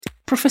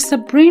Professor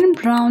Brain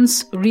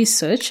Brown's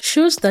research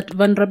shows that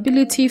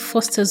vulnerability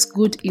fosters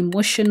good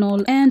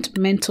emotional and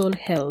mental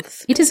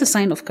health. It is a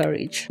sign of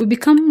courage. We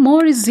become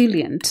more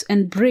resilient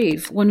and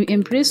brave when we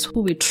embrace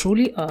who we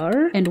truly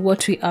are and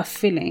what we are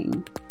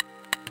feeling.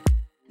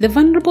 The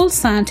Vulnerable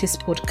Scientist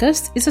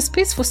podcast is a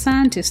space for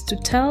scientists to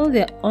tell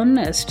their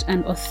honest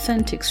and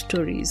authentic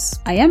stories.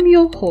 I am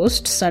your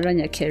host, Sarah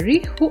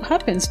Nyakeri, who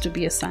happens to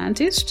be a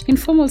scientist,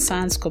 informal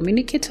science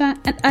communicator,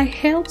 and I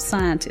help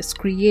scientists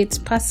create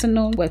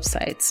personal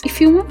websites.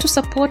 If you want to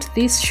support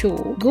this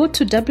show, go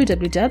to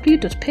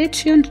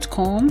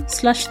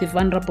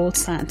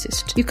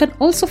www.patreon.com/thevulnerable-scientist. You can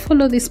also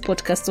follow this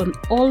podcast on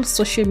all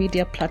social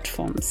media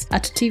platforms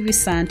at TV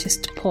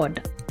Scientist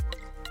Pod.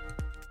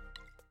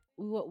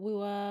 We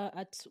were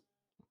at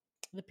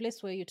the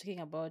place where you're talking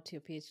about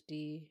your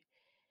PhD.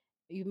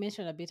 You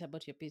mentioned a bit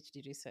about your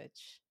PhD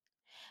research,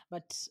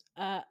 but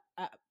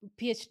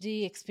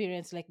PhD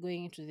experience, like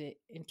going into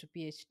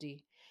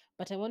PhD.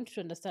 But I want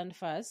to understand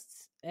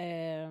first.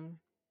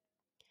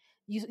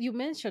 You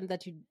mentioned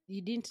that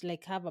you didn't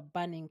like have a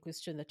burning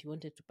question that you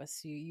wanted to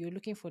pursue. You're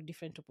looking for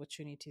different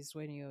opportunities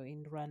when you're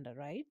in Rwanda,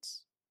 right?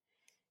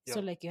 Yeah. So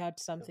like you had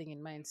something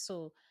in mind.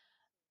 So,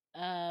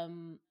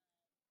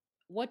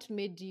 what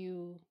made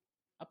you,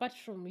 apart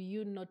from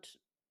you not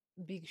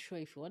being sure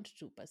if you want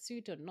to pursue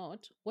it or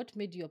not, what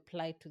made you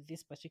apply to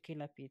this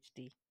particular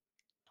PhD?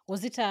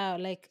 Was it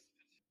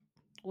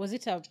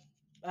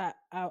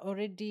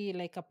already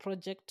like a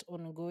project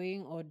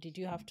ongoing, or did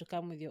you have to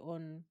come with your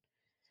own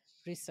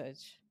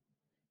research?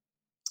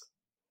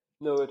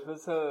 No, it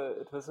was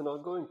an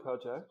ongoing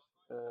project.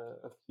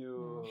 A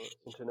few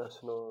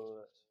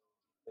international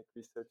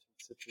research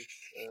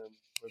institutes were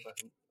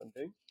behind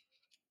funding,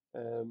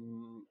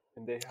 and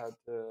they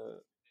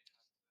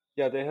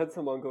had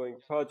some ongoing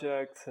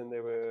projects, and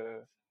they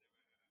were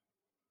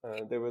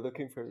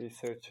looking for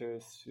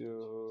researchers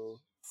to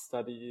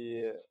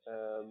study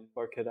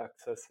market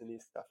access in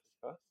East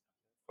Africa,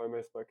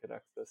 farmers' market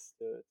access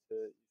to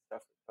East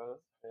Africa,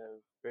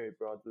 very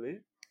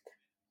broadly.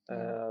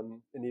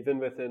 And even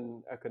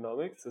within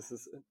economics, this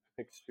is an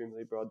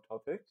extremely broad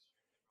topic.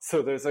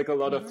 So there's like a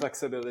lot of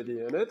flexibility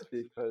in it,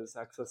 because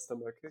access to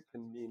market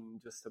can mean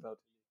just about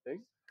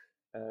anything.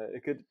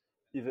 It could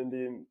even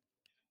be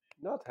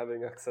not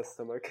having access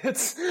to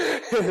markets.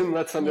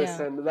 Let's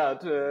understand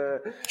that.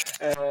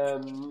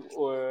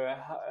 Or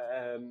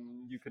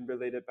you can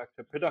relate it back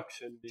to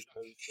production,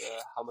 because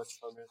how much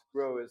farmers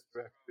grow is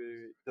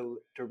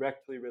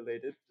directly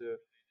related to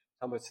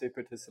how much they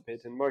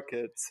participate in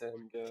markets.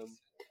 And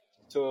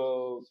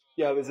so,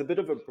 yeah, it was a bit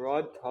of a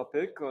broad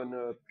topic on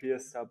a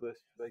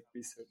pre-established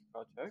research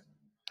project.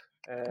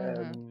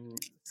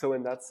 So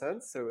in that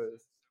sense, there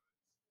was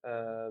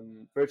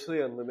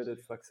virtually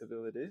unlimited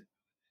flexibility,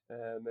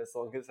 as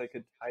long as I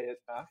could tie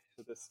it back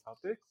to this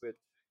topic, which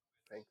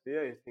frankly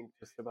I think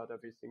just about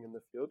everything in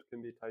the field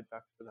can be tied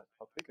back to that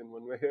topic in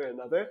one way or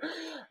another.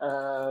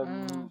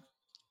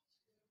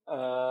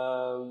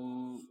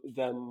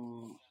 Then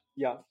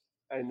yeah,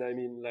 and I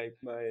mean, like,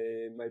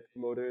 my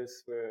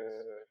promoters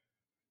were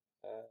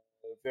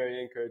very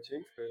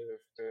encouraging for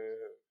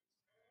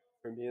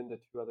me and the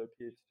two other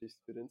PhD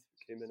students who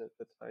came in at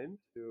the time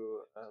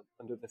to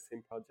under the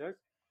same project,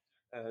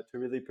 to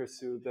really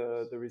pursue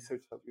the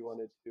research that we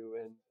wanted to,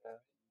 and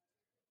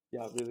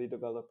really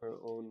develop our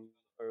own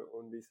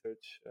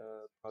research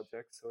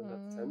projects. So in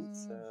that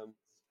sense, I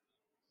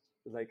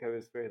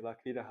was very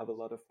lucky to have a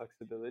lot of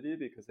flexibility,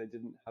 because I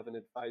didn't have an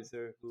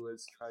advisor who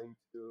was trying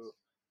to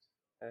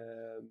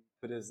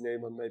put his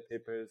name on my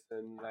papers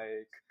and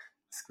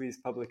squeeze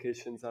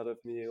publications out of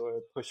me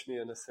or push me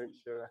in a certain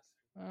direction.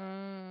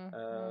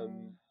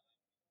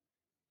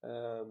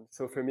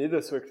 So for me,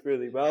 this worked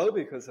really well,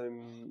 because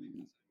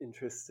I'm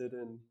interested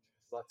in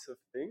lots of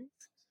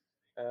things.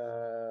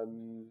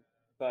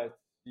 But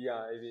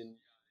yeah, I mean,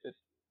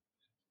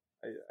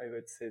 I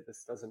would say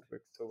this doesn't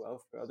work so well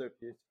for other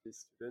PhD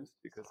students,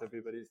 because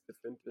everybody's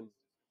different and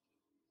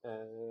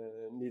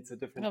needs a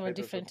different Have a type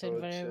different of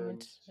approach.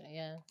 environment.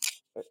 Yeah.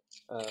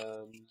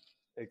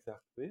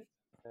 Exactly.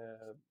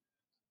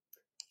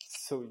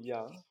 So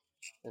yeah,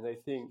 and I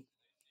think,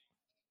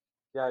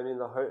 yeah, I mean,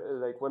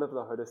 one of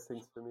the hardest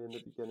things for me in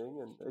the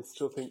beginning, and I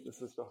still think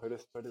this is the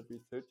hardest part of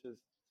research, is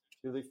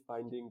really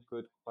finding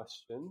good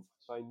questions,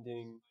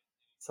 finding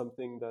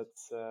something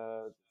that's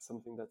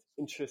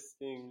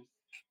interesting,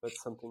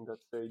 that's something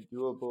that's very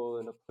doable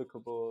and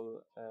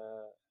applicable.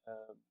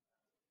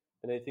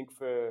 And I think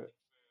for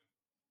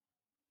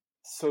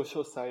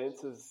social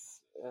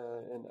sciences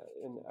and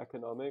in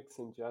economics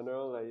in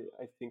general,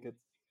 I think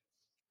it's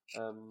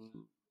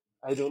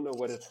I don't know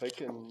what it's like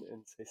in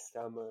say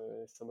STEM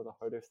or some of the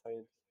harder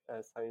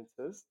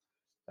sciences.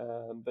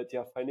 But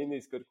yeah, finding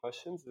these good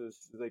questions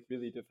is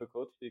really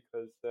difficult,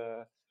 because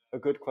a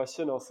good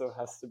question also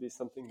has to be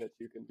something that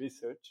you can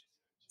research.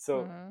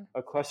 So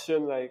a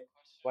question like,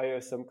 why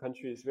are some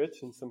countries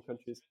rich and some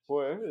countries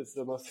poor is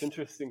the most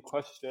interesting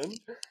question,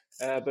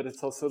 but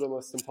it's also the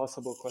most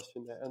impossible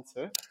question to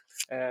answer,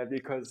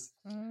 because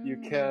Mm.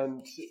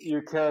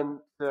 you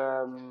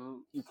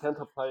can't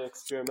apply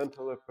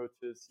experimental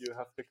approaches. You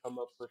have to come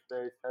up with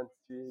very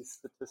fancy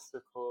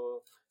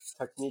statistical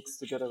techniques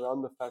to get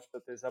around the fact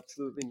that there's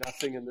absolutely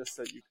nothing in this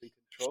that you can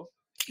control.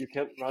 You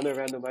can't run a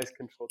randomized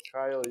controlled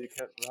trial. You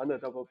can't run a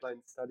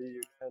double-blind study.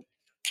 You can't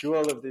do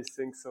all of these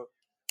things. So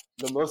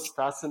the most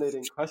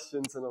fascinating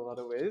questions in a lot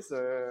of ways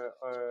are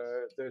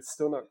they're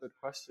still not good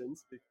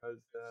questions because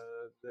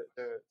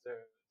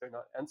they're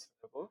not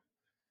answerable.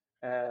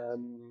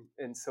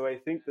 And so I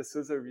think this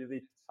is a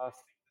really tough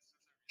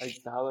like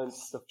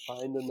balance to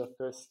find in the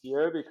first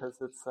year because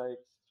it's like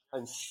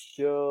I'm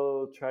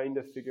still trying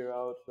to figure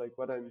out like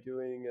what I'm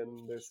doing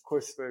and there's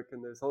coursework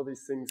and there's all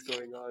these things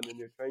going on and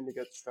you're trying to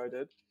get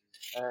started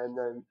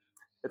and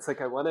it's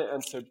like I want to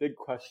answer big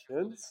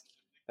questions,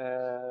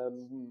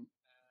 um,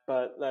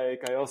 but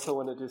like I also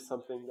want to do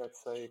something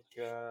that's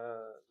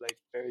like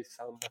very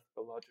sound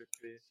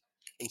methodologically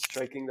and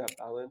striking that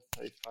balance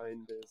I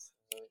find is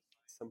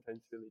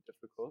sometimes really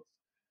difficult.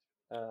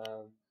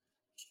 Um,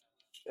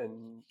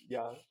 and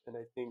yeah, and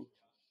I think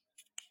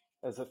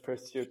as a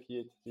first year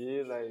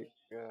PhD,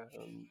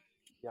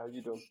 yeah,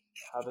 you don't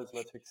have as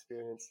much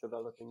experience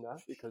developing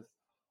that because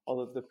all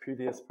of the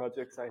previous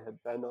projects I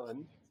had been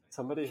on,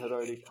 somebody had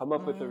already come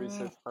up with the Mm.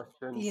 research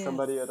question,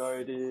 somebody had Yes.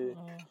 already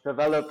Oh.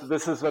 developed,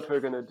 this is what we're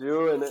going to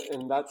do. And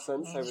in that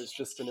sense, I was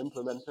just an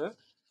implementer.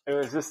 I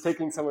was just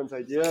taking someone's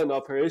idea and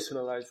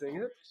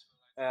operationalizing it.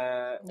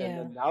 And Yeah.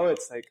 then now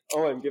it's like,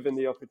 oh, I'm given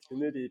the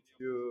opportunity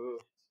to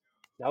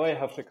now I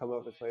have to come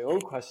up with my own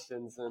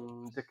questions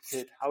and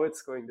dictate how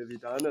it's going to be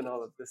done and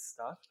all of this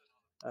stuff.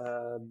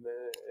 And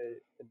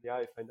yeah,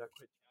 I find that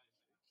quite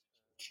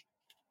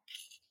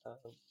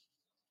challenging.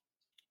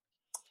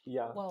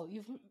 Yeah, Wow,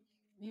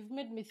 you've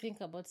made me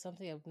think about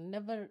something I've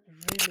never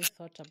really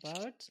thought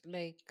about,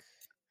 like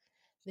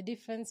the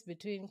difference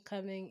between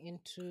coming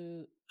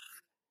into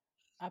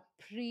a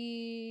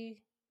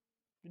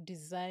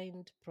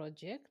pre-designed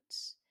project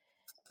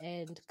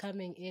and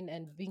coming in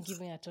and being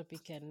given a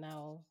topic and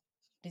now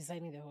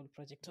designing the whole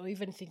project or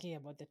even thinking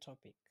about the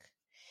topic.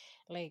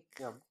 Like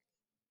yeah,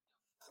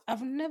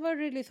 I've never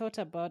really thought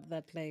about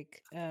that,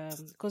 like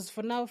because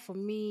for now for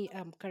me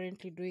I'm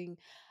currently doing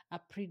a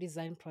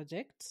pre-designed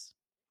project.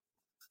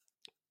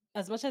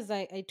 As much as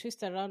I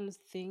twist around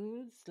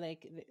things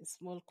like the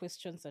small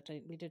questions that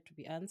I needed to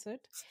be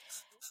answered,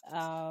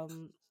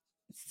 um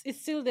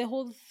it's still the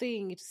whole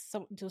thing. It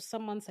was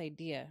someone's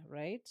idea,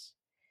 right?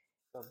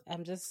 yeah,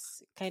 I'm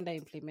just kind of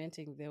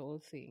implementing the whole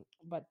thing,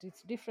 but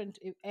it's different.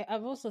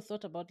 I've also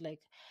thought about like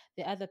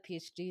the other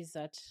PhDs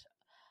that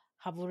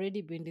have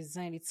already been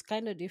designed. It's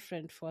kind of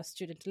different for a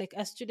student. Like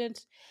a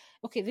student,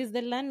 okay, there's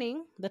the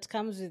learning that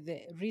comes with the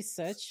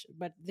research,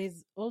 but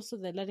there's also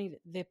the learning,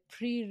 the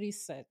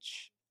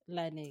pre-research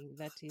learning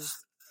that is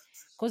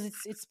because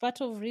it's part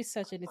of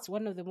research and it's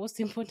one of the most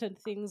important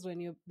things when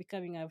you're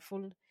becoming a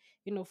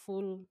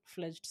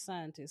full-fledged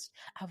scientist.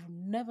 I've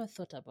never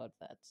thought about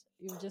that.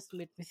 You've just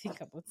made me think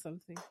about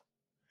something.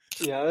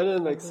 yeah. And in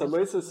I'm like glad some you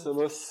ways, said it's that. the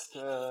most,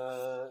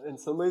 in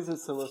some ways,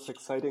 it's the most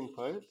exciting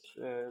part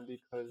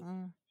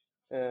Mm.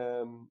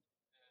 um,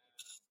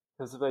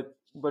 because like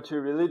what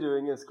you're really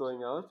doing is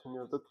going out and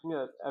you're looking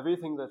at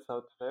everything that's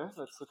out there.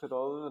 Let's look at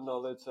all of the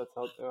knowledge that's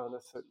out there on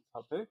a certain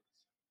topic.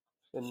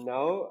 And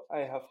now I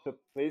have to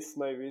place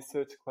my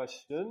research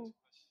question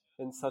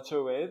in such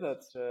a way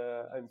that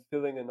I'm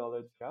filling a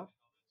knowledge gap.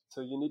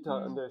 So you need to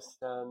Mm.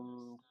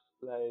 understand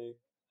like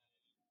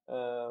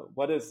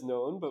what is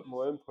known, but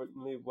more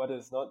importantly, what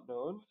is not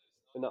known.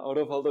 And out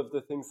of all of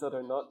the things that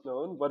are not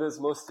known, what is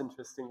most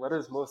interesting? What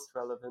is most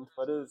relevant?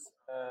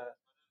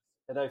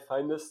 And I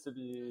find this to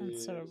be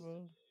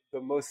Answerable.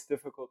 the most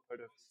difficult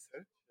part of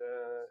research.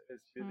 Is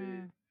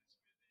really Mm.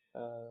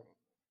 uh,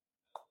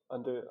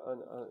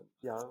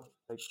 yeah,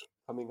 like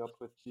coming up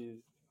with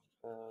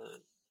uh,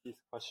 these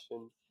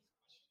questions.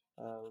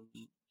 Um,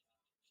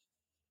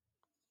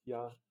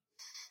 yeah,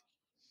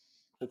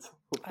 it's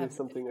hopefully Um,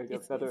 something I get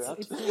it's better it's at.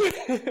 it's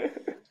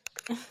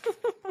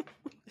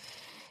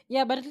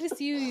yeah, but at least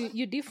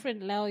you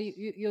different now.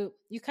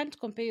 You can't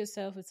compare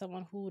yourself with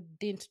someone who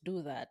didn't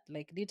do that,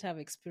 like didn't have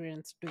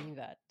experience doing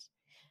that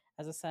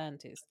as a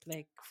scientist.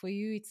 Like for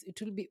you,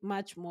 it will be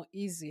much more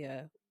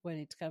easier when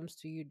it comes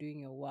to you doing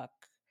your work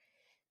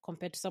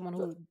compared to someone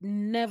who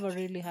never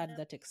really had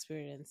that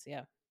experience.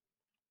 Yeah.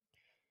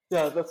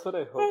 Yeah, that's what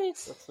I hope. Right.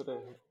 That's what I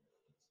hope.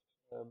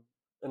 Um,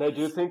 and I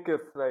do think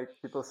if like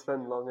people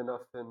spend long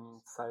enough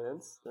in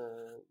science,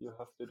 you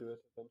have to do it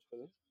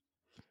eventually.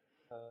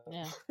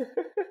 Yeah.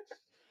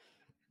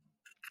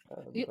 Uh,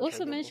 You but I also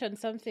don't know. mentioned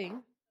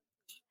something.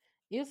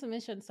 You also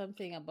mentioned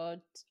something about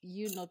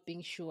you not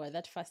being sure.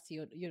 That first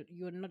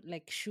you're not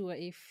like sure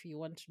if you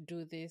want to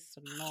do this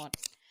or not.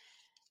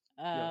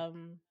 Yeah.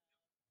 Um,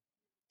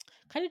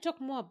 can you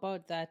talk more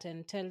about that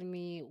and tell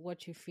me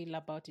what you feel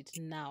about it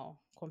now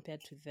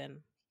compared to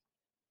then?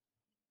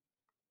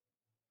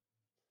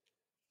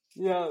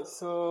 Yeah,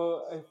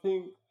 so I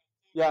think,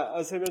 yeah,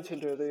 as I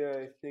mentioned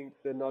earlier, I think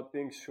the not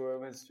being sure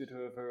was due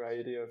to a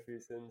variety of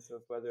reasons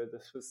of whether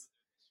this was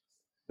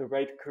the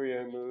right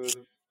career move,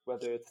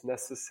 whether it's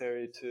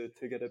necessary to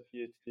get a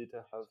PhD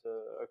to have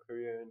a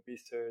career in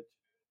research,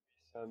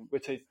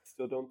 which I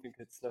still don't think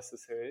it's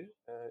necessary.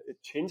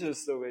 It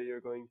changes the way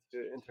you're going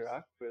to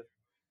interact with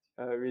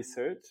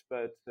research,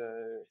 but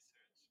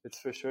it's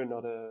for sure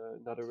not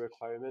a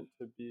requirement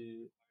to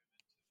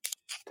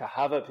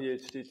have a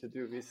PhD to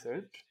do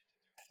research.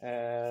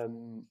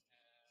 Um,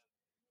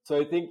 so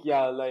I think,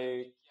 yeah,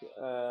 like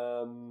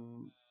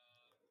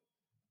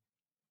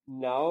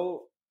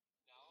now,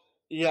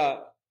 yeah,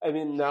 I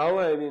mean,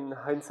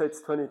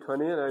 hindsight's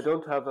 2020, and I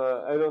don't have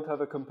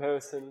a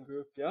comparison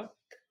group. Yeah,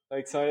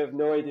 like, so I have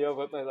no idea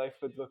what my life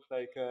would look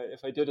like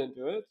if I didn't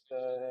do it,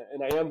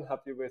 and I am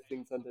happy where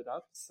things ended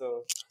up.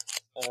 So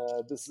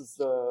this is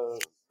I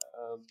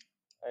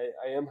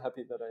am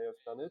happy that I have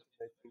done it.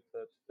 I think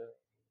that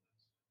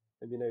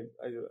I mean,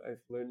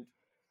 I've learned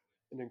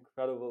an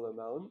incredible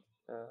amount.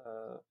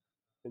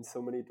 And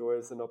so many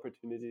doors and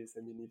opportunities.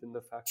 I mean, even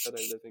the fact that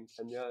I live in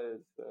Kenya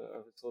is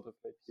a result of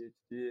my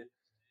PhD.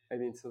 I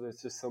mean, so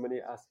there's just so many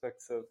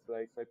aspects of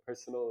like my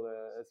personal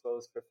as well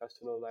as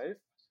professional life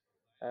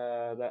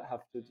that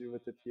have to do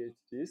with the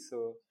PhD.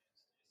 So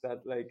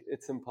that like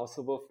it's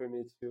impossible for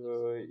me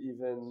to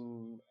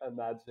even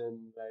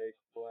imagine like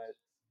what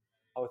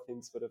how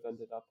things would have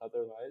ended up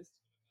otherwise.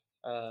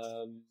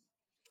 Um,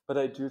 but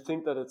I do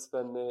think that it's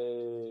been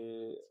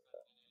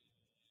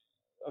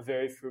a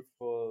very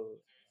fruitful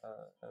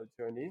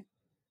journey.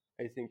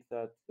 I think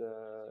that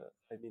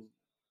I mean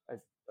I've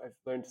I've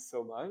learned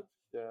so much,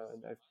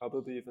 and I've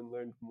probably even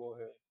learned more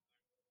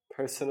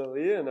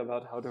personally and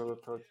about how to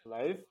approach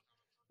life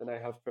than I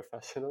have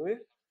professionally,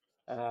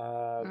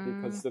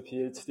 because Mm, the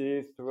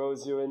PhD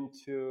throws you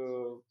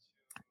into,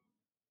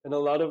 in a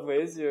lot of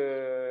ways,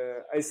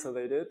 you're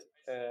isolated,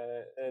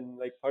 and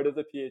like part of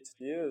the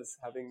PhD is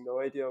having no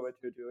idea what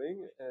you're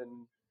doing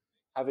and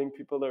having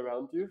people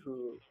around you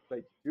who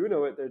like do know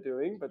what they're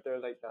doing, but they're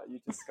like, "Nah, you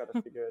just got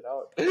to figure it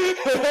out."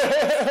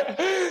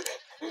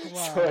 So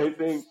wow, I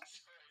think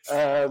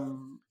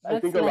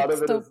that's a lot like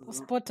of it is,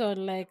 spot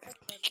on. Like,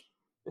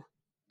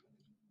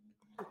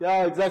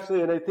 yeah,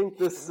 exactly. And I think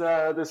this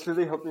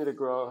really helped me to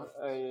grow.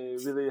 I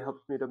really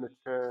helped me to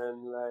mature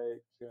and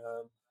like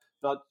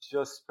not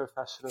just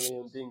professionally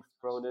and being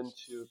thrown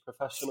into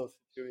professional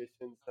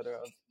situations that are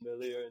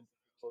unfamiliar and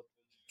difficult,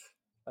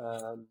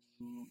 um,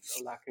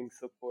 lacking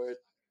support,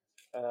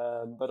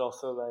 but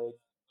also like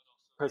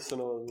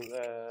personal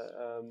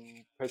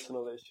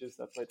issues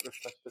that might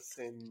reflect the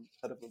same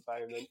kind of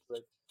environment,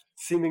 like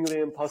seemingly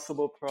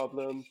impossible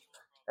problems.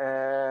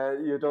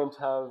 You don't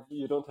have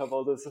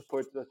all the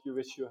support that you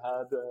wish you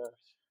had,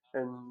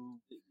 and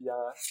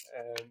yeah,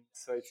 and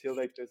so I feel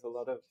like there's a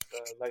lot of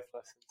life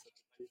lessons that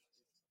the PhD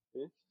taught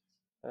me.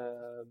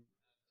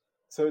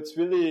 So it's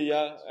really,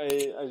 yeah,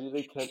 I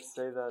really can't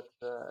say that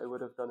I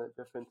would have done it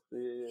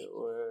differently,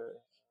 or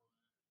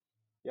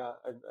yeah,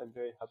 I'm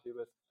very happy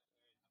with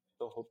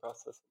the whole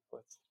process and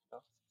what's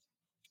now,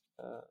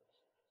 uh,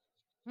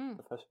 mm,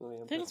 professionally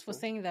and thanks for personally.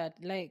 saying that.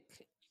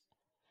 Like,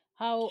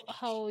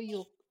 how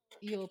your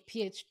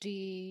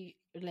PhD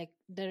like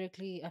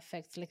directly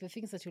affects like the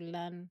things that you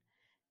learn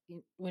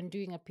when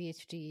doing a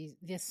PhD.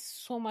 There's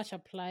so much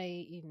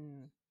apply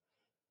in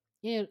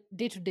day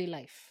to day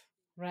life,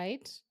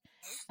 right?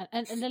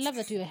 And I love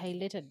that you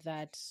highlighted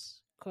that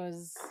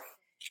because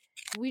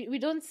we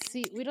don't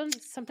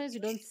sometimes we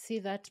don't see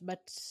that,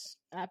 but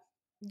uh,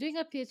 doing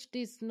a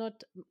PhD is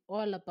not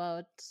all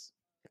about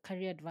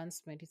career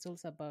advancement. It's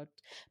also about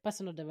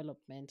personal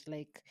development,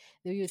 like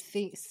the way you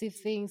think see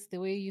things, the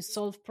way you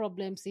solve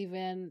problems,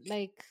 even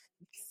like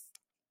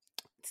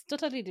it's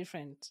totally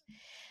different.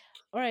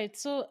 All right,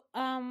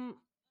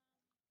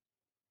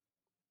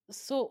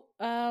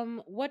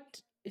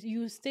 what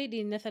you stayed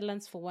in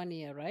Netherlands for 1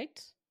 year, right?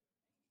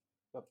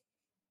 Yep.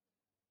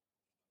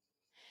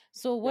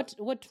 So Yeah.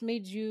 what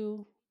made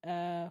you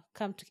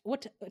come to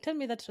what tell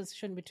me that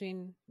transition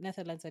between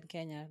Netherlands and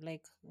Kenya,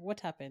 like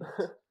what happened?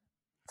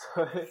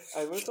 So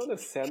I was on a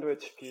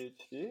sandwich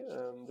PhD.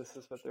 This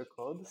is what they're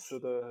called. So Uh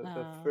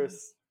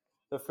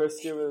the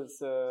first year was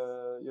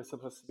you're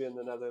supposed to be in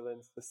the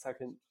Netherlands. The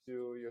second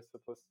two you're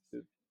supposed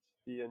to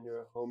be in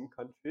your home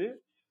country.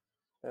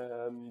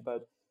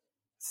 But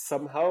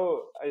somehow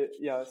I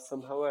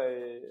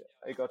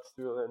got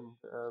through, and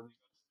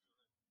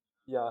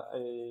yeah,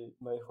 I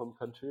my home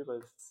country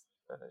was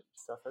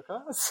East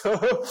Africa. So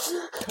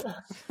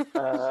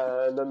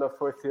and then the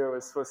fourth year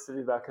was supposed to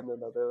be back in the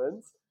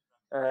Netherlands.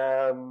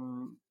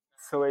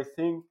 So I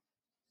think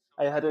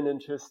I had an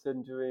interest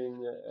in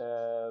doing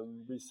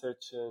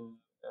research in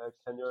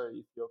Kenya or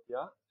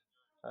Ethiopia.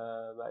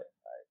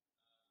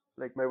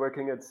 Like my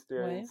working why?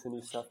 experience in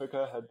East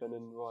Africa had been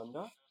in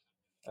Rwanda.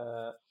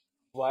 Uh,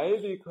 why?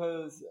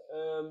 Because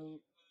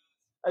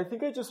I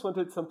think I just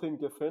wanted something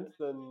different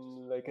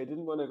than, like, I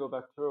didn't want to go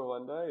back to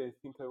Rwanda. I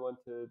think I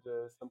wanted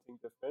something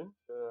different,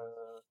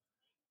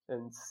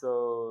 and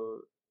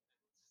so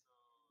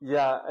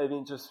yeah, I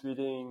mean, just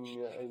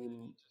reading. I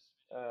mean,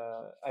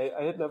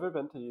 I had never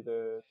been to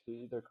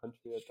either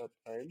country at that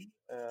time.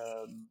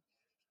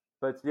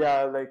 But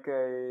yeah, like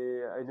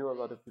I knew a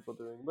lot of people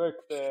doing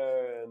work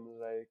there, and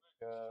like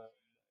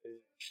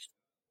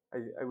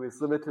I was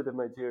limited in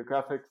my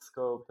geographic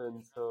scope,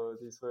 and so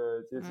these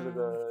were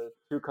the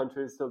two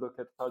countries to look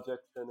at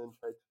projects in and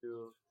try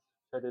to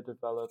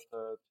develop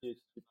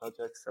PhD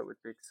projects that would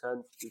make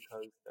sense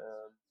because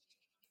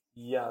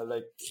yeah,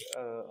 like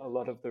a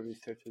lot of the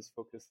research is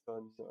focused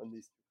on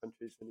these two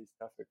countries in East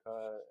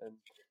Africa, and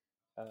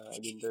I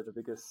mean they're the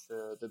biggest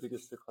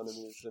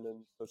economies, and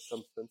in so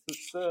some sense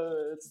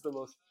it's the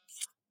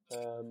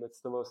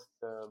most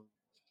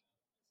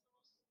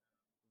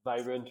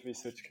vibrant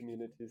research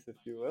communities,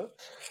 if you will.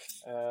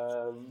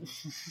 Um,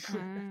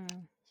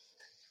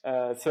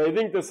 so I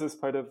think this is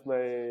part of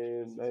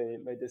my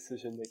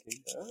decision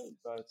making there.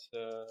 But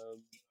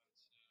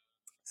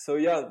so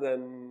yeah,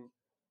 then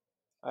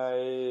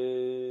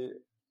I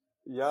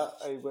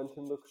I went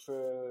and looked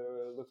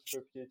for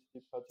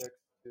PhD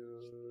projects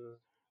to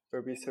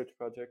or research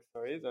projects,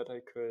 sorry, that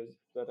I could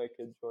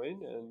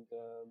join, and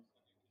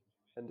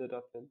ended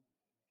up in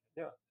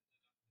Kenya.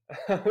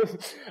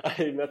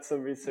 I met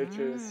some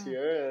researchers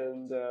here,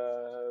 and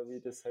we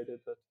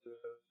decided that we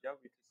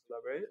could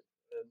collaborate,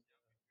 and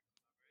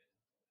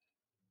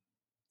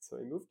so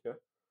I moved here.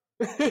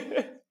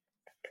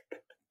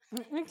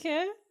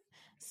 Okay.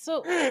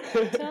 So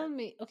tell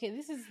me, okay,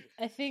 this is,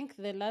 I think,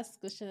 the last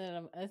question that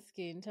I'm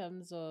asking in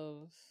terms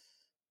of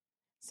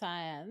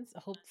science,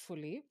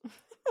 hopefully.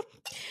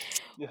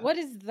 Yeah. What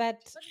is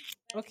that?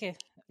 Okay,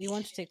 you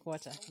want to take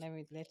water? Let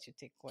me let you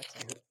take water.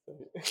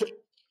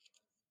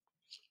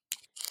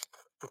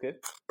 Okay.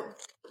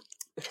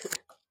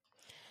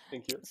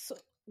 Thank you. So,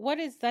 what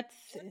is that?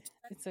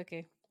 It's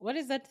okay. What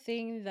is that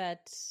thing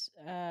that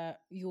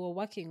you were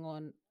working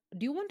on?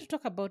 Do you want to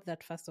talk about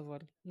that first of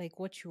all? Like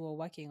what you were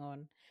working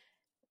on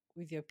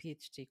with your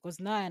PhD?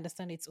 Because now I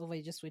understand it's over.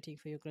 You're just waiting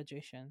for your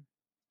graduation.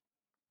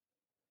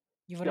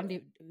 You've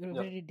Yep.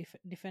 already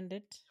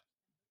defended.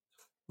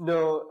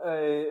 No,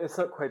 it's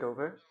not quite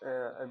over.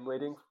 I'm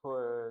waiting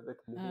for the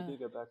committee to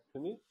get back to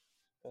me.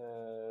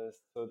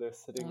 So they're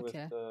sitting with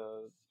Okay.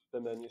 the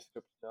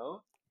manuscript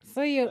now.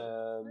 So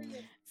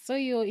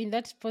you're in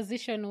that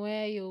position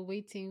where you're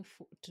waiting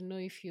to know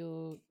if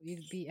you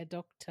will be a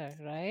doctor,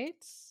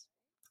 right?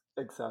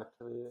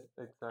 Exactly.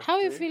 How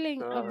are you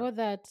feeling about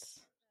that?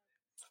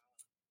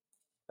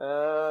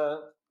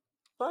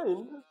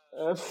 Fine.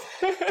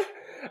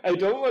 I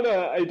don't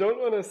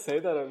wanna say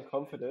that I'm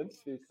confident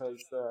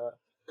because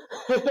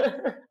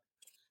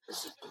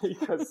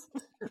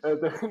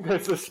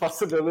there's this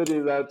possibility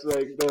that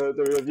like the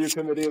review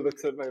committee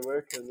looks at my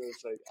work and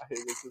is like, "Hey,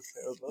 this is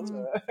terrible.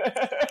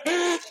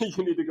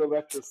 You need to go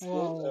back to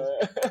school."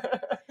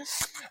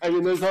 I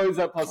mean, there's always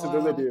that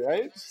possibility,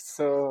 right?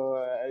 So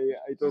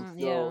I don't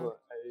know.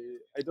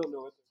 I don't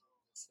know what to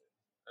say.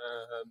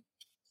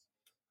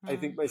 I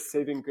think my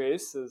saving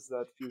grace is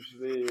that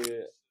usually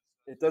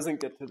it doesn't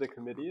get to the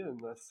committee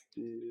unless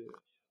the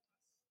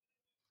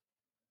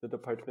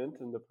department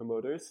and the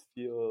promoters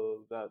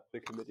feel that the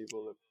committee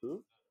will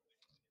approve.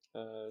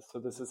 So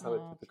this is how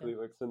it typically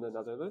works in the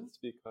Netherlands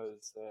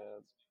because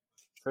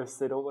first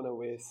they don't want to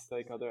waste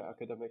like other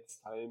academics'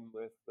 time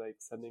with like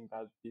sending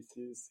bad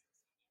theses,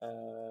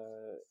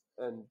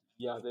 and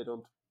yeah, they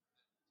don't.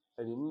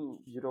 I mean,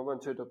 you don't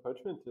want your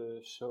department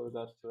to show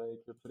that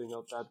like you're putting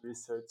out bad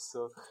research.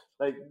 So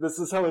like this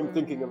is how I'm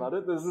thinking about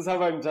it. This is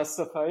how I'm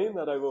justifying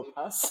that I will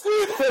pass.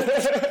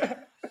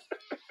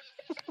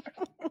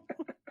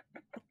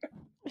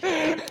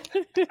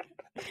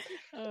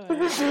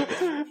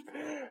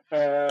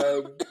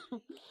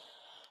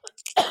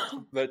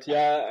 But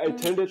yeah, I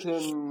turned it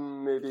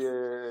in maybe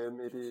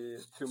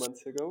 2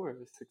 months ago or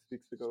 6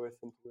 weeks ago or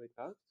something like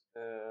that.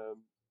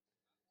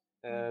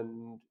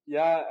 And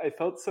yeah, I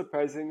felt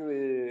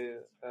surprisingly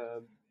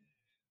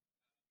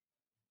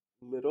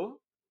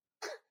little.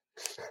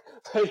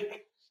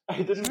 Like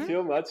I didn't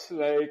feel much.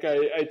 Like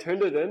I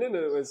turned it in and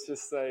it was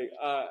just like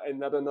I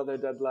met another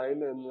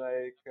deadline, and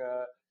like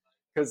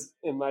because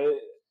in my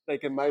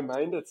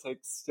mind it's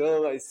like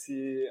still I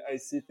see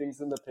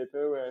things in the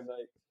paper where I'm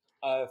like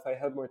if I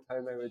had more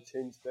time I would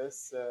change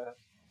this.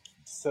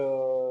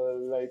 So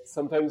like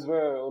sometimes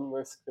we're our own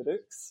worst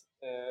critics.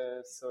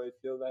 So I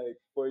feel like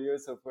 4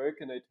 years of work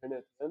and I turn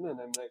it in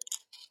and I'm like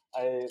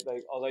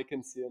all I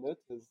can see in it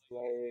is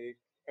like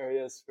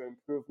areas for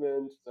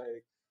improvement.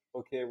 Like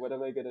okay, what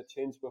am I gonna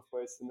change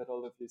before I submit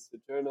all of these to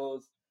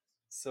journals?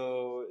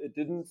 So it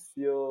didn't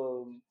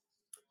feel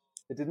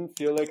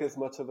like as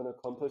much of an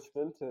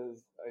accomplishment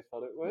as I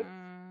thought it would.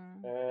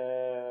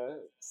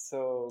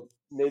 So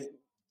maybe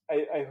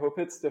I hope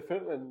it's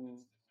different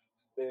when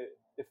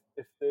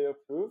if they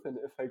approve and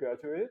if I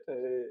graduate,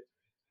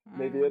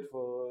 maybe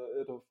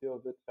it'll feel a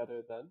bit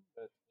better then.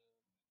 But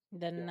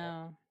Then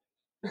now.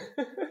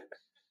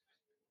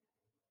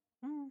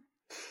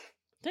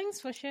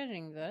 Thanks for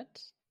sharing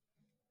that.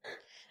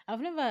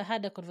 I've never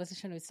had a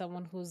conversation with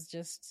someone who's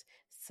just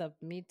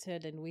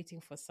submitted and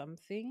waiting for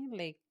something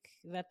like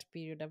that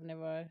period. I've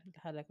never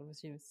had a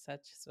conversation with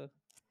such, so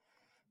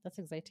that's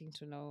exciting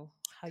to know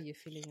how you're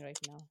feeling right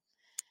now.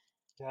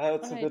 Yeah, All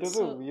it's a bit right, of a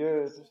so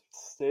weird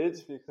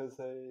stage because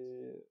I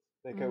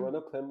mm, want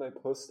to plan my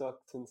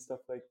postdocs and stuff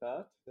like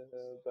that,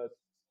 but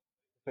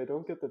if I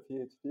don't get the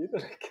PhD,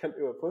 then I can't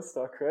do a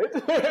postdoc, right?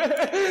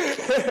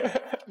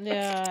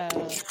 yeah,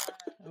 So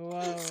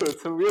wow.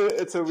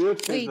 it's a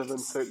weird phase Wait, of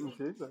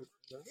uncertainty, but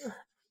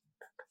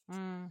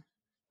mm,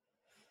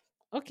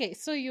 okay,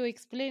 so you're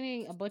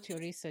explaining about your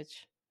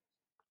research,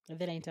 and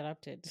then I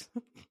interrupted.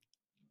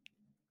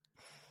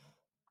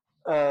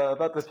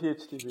 about the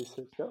PhD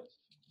research, yeah.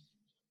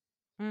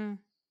 Mm,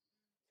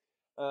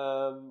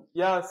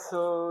 Yeah,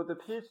 so the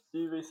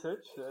PhD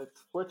research,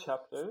 it's 4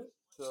 chapters.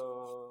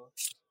 So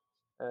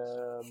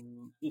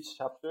each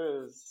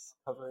chapter is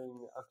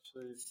covering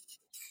actually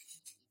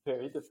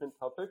very different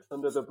topics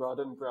under the broad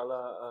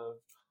umbrella of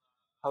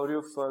how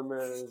do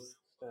farmers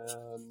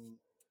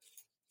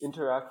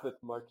interact with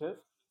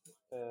markets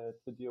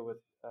to deal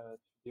with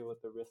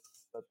the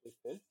risks that they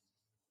face.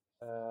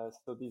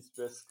 So these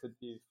risks could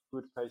be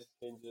food price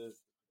changes,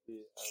 it could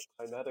be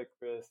climatic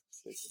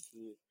risks, it could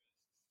be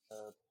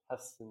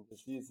pests and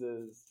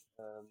diseases.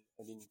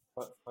 I mean,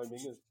 farming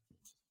is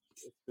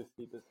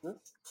strictly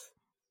business.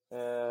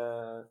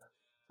 Uh,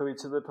 so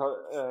each of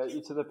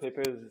the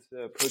papers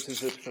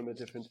approaches it from a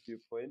different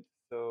viewpoint.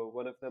 So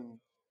one of them,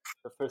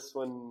 the first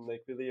one,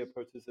 like really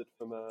approaches it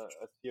from a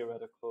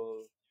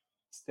theoretical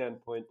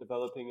standpoint,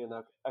 developing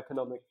an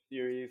economic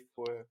theory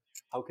for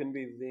how can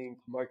we link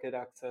market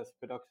access,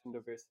 production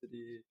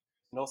diversity,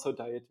 and also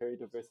dietary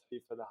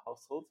diversity for the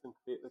households and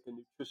create like a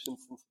nutrition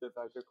sensitive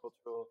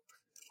agricultural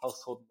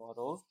household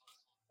model.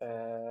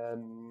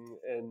 And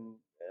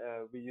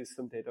we use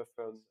some data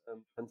from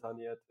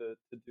Tanzania to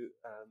do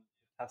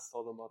test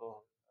all the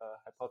model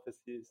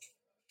hypotheses.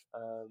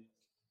 Um,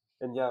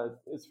 and yeah,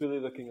 it's really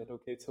looking at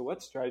okay, so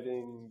what's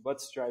driving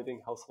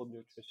household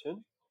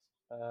nutrition?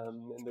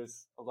 And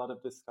there's a lot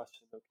of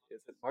discussion. Okay,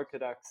 is it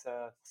market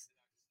access?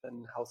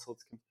 Then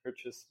households can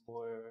purchase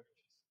more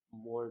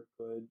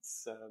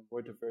goods,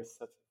 more diverse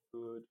sets of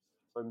food,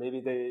 or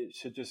maybe they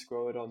should just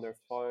grow it on their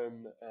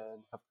farm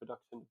and have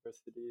production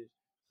diversity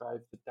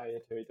drive the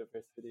dietary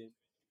diversity.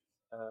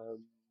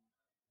 Um,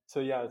 so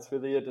yeah, it's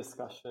really a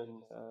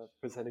discussion,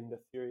 presenting the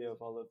theory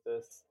of all of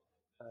this,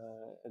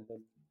 and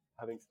then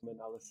having some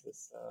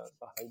analysis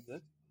behind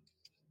it.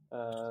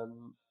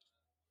 Um,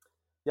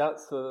 yeah,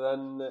 so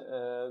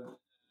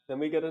then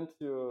we get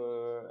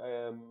into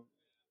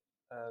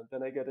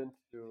then I get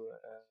into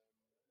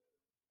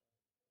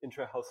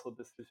intra-household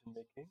decision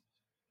making,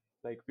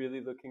 like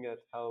really looking at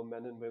how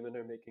men and women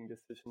are making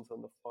decisions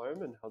on the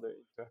farm and how they're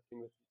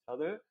interacting with each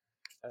other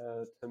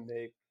to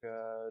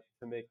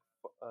make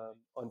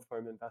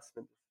on-farm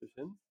investment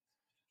decisions.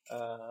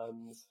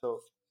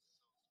 So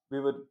we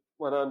would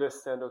want to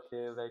understand,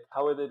 okay, like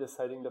how are they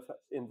deciding to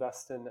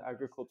invest in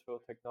agricultural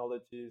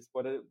technologies?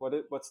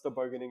 What's the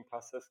bargaining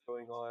process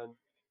going on?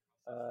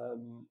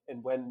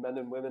 And when men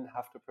and women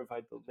have to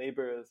provide the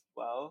labor as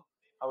well,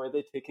 how are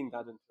they taking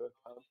that into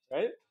account,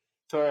 right?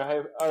 So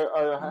our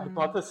mm,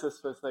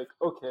 hypothesis was like,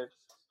 okay,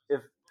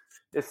 if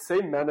if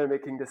say men are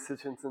making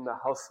decisions in the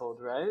household,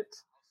 right?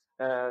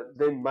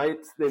 They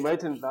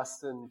might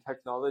invest in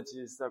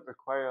technologies that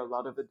require a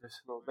lot of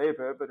additional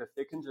labor, but if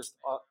they can just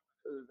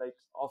like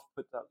off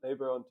put that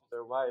labor onto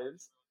their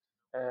wives,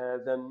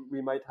 then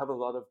we might have a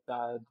lot of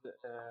bad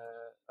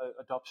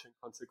adoption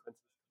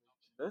consequences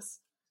from this,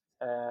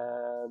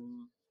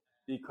 um,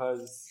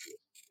 because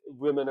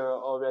women are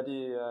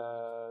already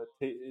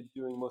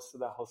doing most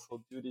of the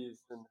household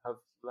duties and have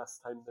less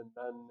time than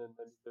men, and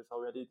then there's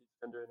already these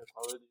gender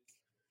inequalities.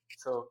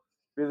 So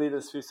really,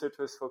 this research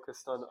was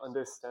focused on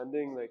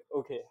understanding, like,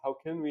 okay, how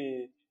can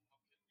we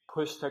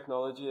push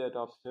technology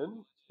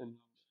adoption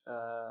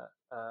uh,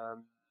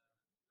 um,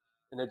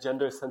 in a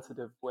gender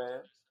sensitive way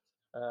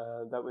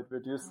that would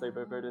reduce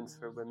labor burdens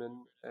for mm.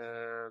 women.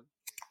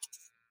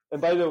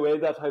 And by the way,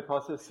 that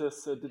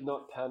hypothesis did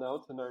not pan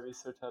out in our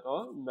research at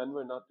all. Men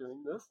were not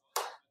doing this.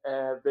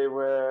 They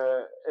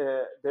were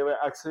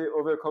actually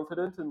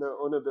overconfident in their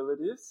own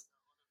abilities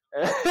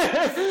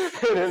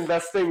and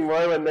investing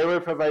more when they were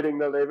providing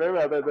the labor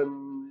rather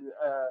than.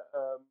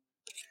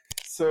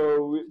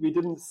 So we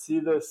didn't see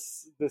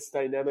this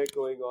dynamic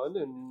going on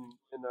in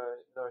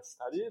our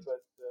study,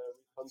 but we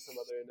found some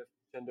other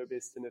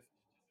gender-based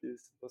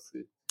inefficiencies,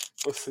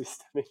 mostly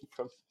stemming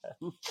from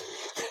men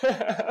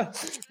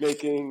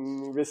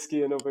making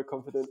risky and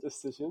overconfident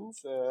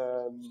decisions.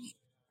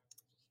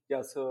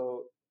 Yeah,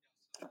 so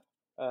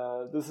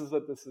this is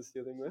what this is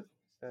dealing with.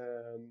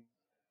 Um,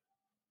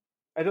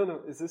 I don't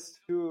know. Is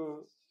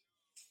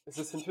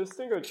this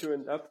interesting or too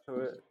in depth?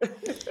 Or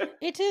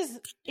It is.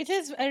 It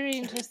is very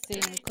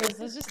interesting because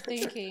I was just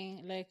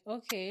thinking, like,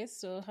 okay,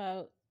 so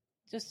how,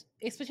 just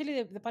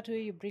especially the part where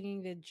you're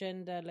bringing the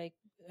gender, like,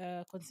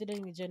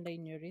 considering the gender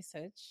in your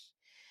research,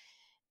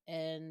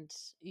 and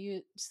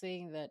you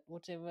saying that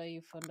whatever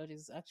you found out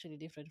is actually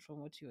different from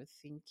what you were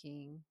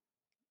thinking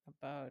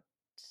about,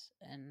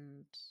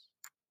 and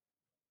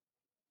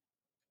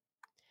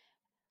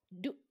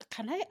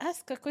Can I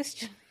ask a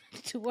question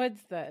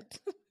towards that?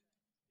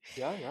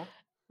 Yeah.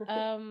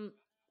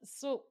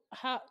 So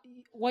how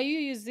were you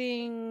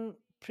using?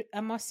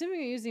 I'm assuming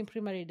you're using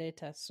primary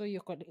data, so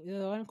you're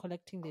the one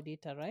collecting the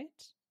data, right?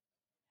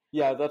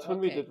 Yeah, that's when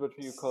we Okay. did what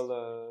you call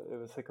it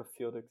was like a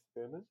field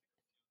experiment,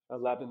 a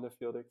lab in the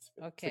field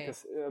experiment.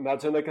 It's Okay. like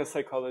imagine like a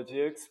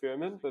psychology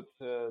experiment, but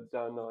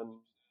done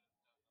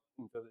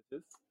in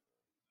villages.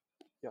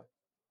 Yeah,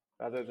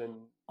 rather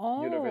than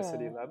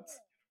university Oh, labs.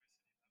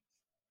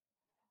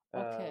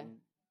 okay.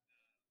 Um,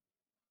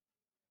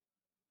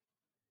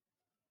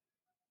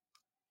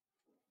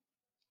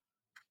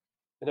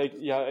 and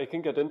I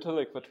can get into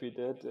like what we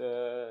did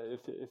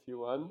if you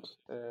want.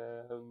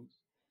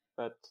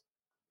 But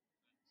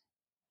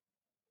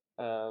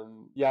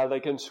yeah,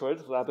 like in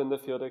short, lab in the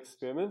field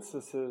experiments.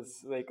 This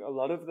is like a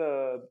lot of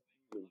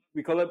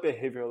we call it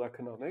behavioral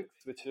economics,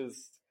 which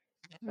is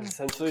Mm.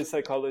 essentially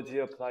psychology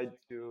applied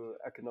to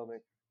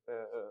economic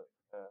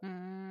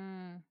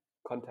Mm.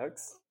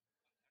 context.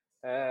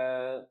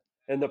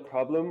 And the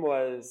problem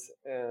was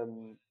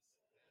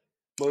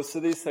most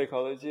of these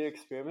psychology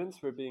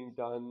experiments were being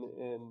done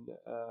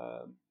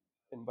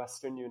in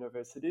Western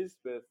universities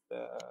with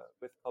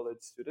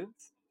college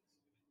students.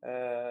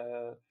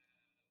 Uh,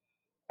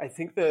 I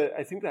think the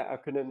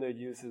acronym they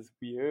use is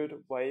weird.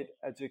 White,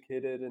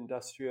 educated,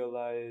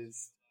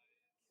 industrialized.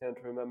 Can't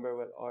remember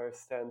what R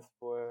stands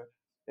for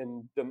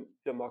in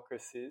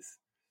democracies.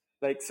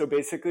 Like so,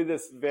 basically,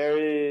 this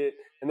very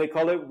and they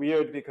call it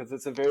weird because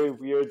it's a very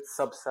weird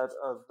subset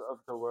of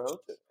the world.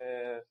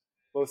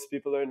 Most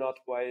people are not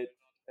white.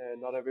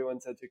 Not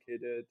everyone's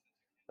educated.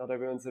 Not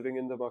everyone's living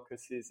in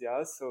democracies.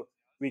 Yeah, so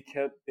we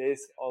can't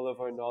base all of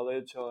our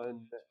knowledge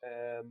on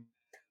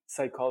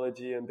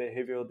psychology and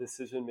behavioral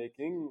decision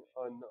making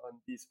on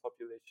these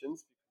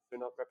populations because they're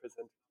not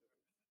representative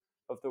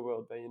of the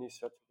world by any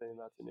stretch of the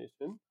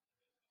imagination.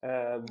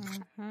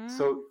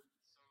 So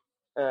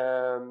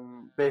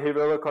Mm-hmm.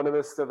 behavioral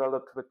economists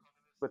developed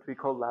what we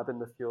call lab in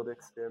the field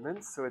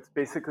experiments. So it's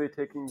basically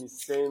taking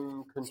these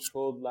same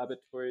controlled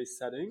laboratory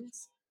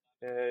settings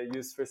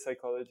used for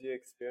psychology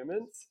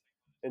experiments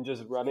and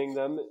just running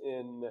them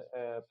in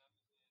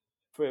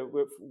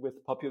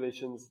with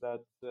populations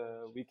that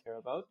we care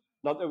about.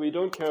 Not that we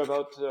don't care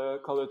about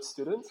college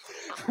students,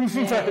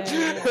 Yeah,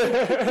 yeah,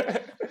 yeah.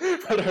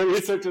 but our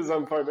research is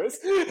on farmers.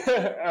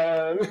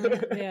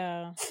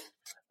 Yeah.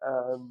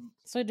 Um,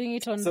 So doing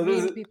it on so this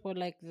real is, people,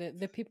 like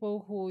the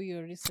people who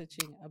you're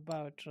researching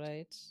about,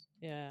 right?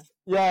 Yeah.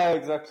 yeah,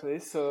 exactly.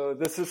 So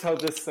this is how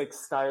this like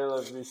style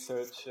of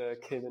research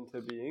came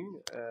into being,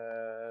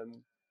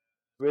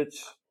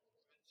 which,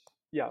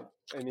 yeah,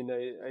 I mean,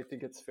 I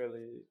think it's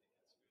fairly,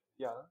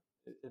 yeah,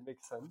 it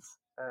makes sense.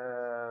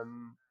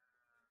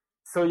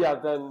 So yeah,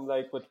 then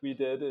like what we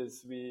did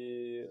is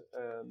we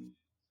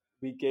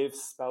gave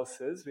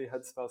spouses, we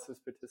had spouses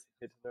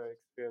participate in our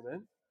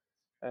experiment,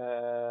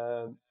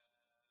 um,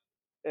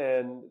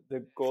 and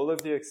the goal of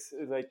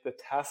like the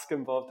task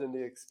involved in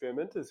the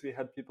experiment is we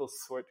had people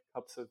sort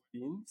cups of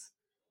beans.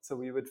 So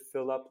we would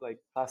fill up like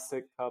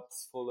plastic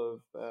cups full of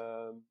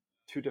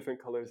two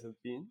different colors of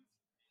beans,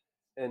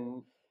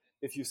 and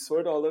if you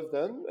sort all of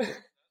them,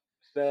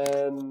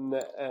 then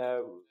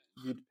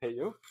we'd pay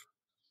you.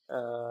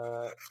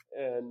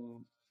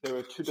 And there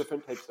were two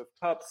different types of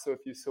cups. So if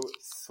you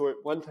sort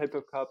one type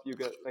of cup, you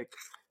get like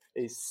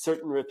a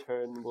certain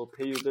return. We'll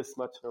pay you this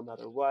much no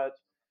matter what.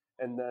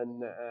 And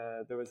then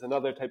there was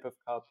another type of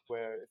cup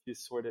where if you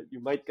sort it, you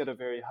might get a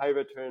very high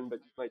return, but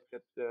you might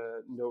get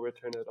no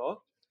return at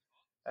all.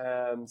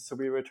 So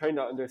we were trying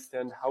to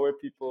understand how are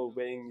people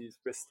weighing these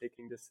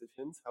risk-taking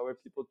decisions? How are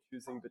people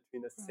choosing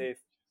between a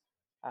safe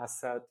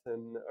asset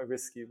and a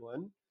risky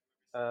one?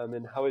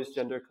 And how is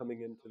gender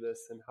coming into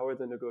this? And how are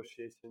the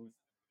negotiations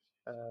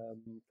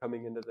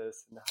coming into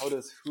this? And how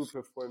does who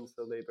performs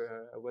the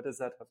labor? What does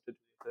that have to do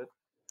with it?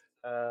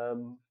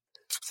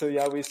 So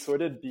yeah, we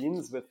sorted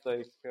beans with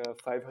like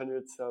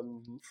 500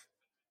 some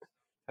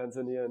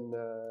Tanzanian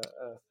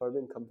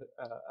farming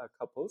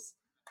couples.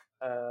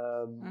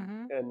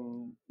 Mm-hmm.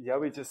 And yeah,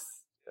 we just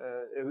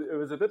it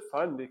was a bit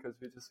fun because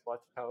we just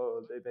watched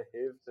how they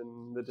behaved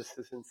and the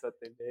decisions that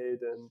they made,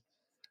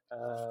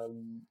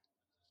 and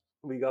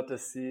we got to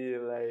see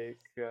like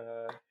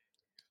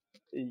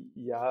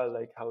yeah,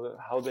 like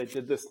how they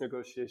did this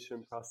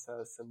negotiation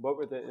process and what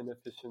were the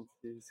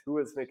inefficiencies, who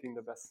was making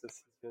the best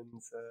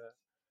decisions,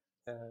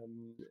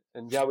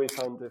 and yeah, we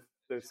found if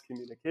there's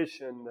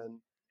communication, then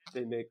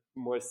they make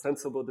more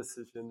sensible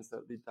decisions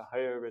that lead to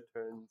higher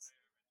returns.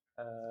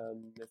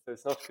 If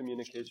there's not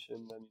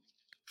communication, then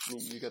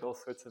you get all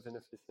sorts of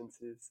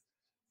inefficiencies.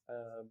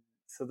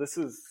 So this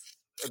is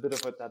a bit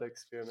of what that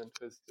experiment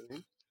was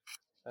doing.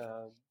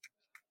 Um,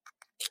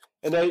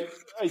 and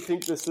I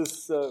think this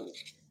is,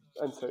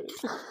 I'm sorry,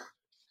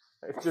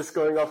 I'm just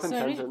going off in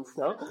Sorry. tangents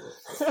now.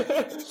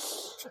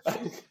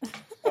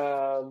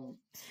 um,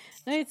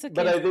 No, it's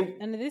but okay. I think,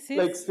 And this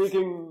like is.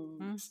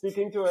 Mm.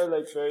 speaking to our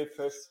like very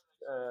first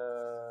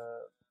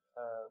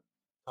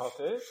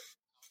topic,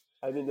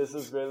 I mean, this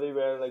is really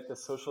where like the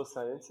social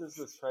sciences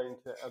is trying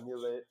to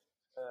emulate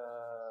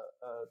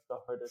the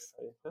harder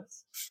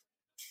scientists,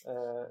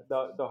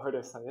 the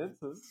harder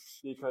sciences,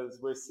 because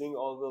we're seeing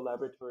all the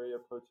laboratory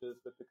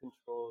approaches with the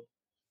controlled,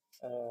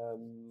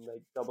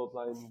 like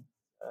double-blind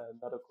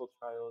medical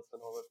trials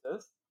and all of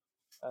this.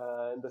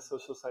 And the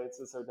social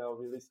sciences are now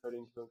really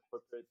starting to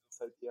incorporate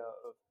this idea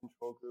of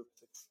control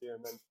groups,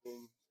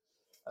 experimenting,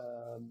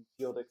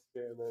 field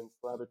experiments,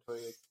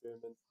 laboratory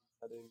experiments in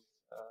settings.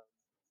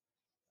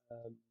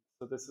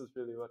 So this is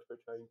really what we're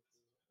trying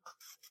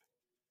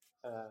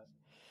to.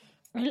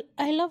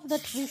 I love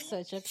that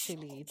research.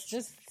 Actually, it's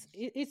just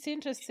it's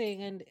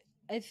interesting, and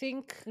I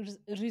think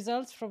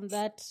results from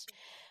that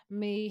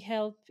may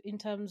help in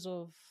terms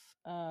of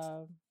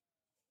how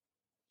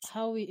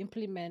we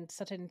implement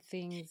certain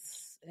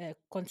things,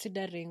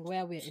 considering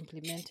where we're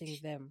implementing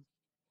them.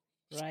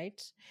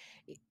 Right?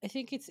 I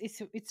think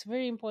it's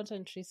very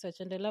important research,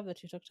 and I love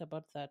that you talked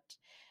about that.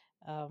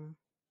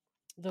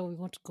 Though we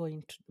won't go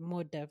into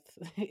more depth.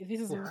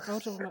 This is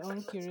out of my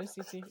own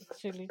curiosity,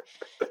 actually.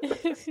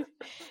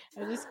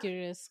 I'm just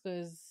curious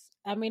because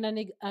I'm in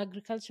an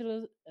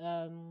agricultural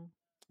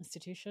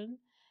institution,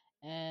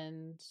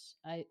 and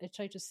I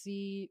try to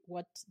see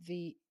what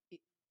the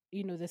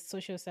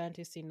social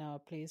scientists in our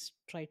place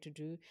try to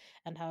do,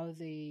 and how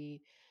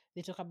they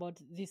talk about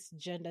this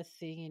gender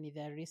thing in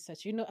their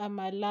research. I'm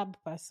a lab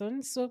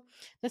person, so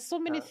there's so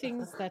many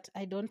things that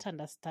I don't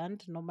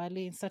understand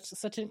normally in such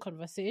certain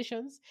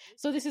conversations.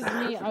 So this is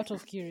me out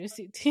of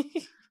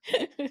curiosity.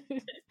 I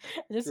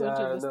just want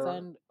to Yeah, no.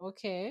 understand.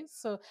 Okay,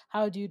 so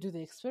how do you do the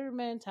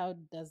experiment? How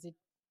does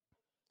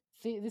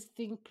this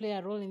thing play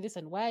a role in this,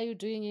 and why are you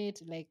doing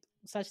it? Like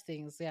such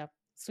things. Yeah,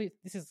 sweet.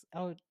 This is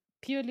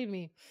purely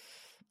me.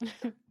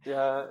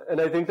 Yeah,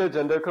 and I think the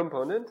gender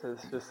component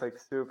is just like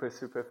super,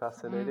 super Mm,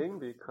 fascinating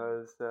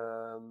because,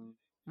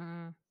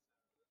 mm,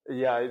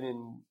 yeah, I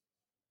mean,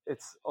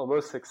 it's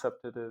almost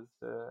accepted as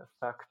a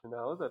fact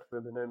now that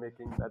women are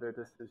making better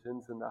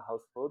decisions in the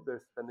household.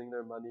 They're spending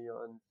their money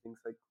on things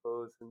like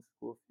clothes and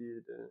school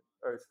fees,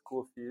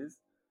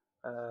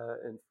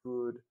 and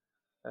food,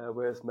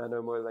 whereas men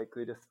are more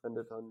likely to spend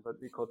it on what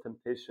we call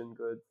temptation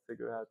goods,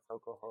 cigarettes,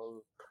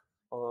 alcohol,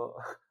 or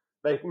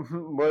like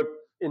more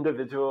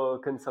individual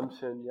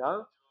consumption.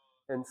 Yeah.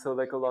 And so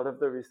like a lot of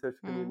the research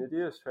mm,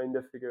 community is trying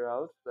to figure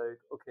out like,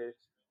 okay,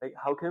 like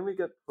how can we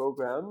get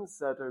programs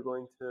that are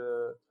going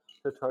to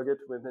target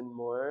women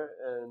more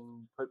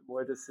and put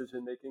more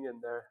decision making in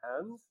their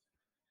hands?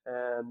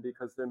 And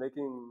because they're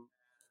making,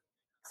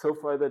 so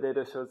far the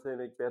data shows they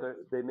make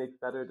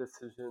better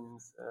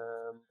decisions,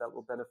 that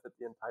will benefit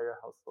the entire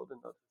household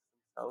and not just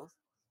themselves.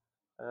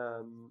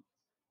 Um,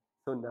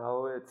 so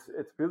now it's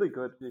really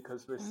good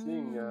because we're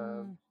seeing,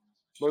 mm,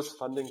 most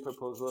funding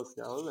proposals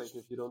now, like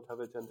if you don't have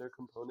a gender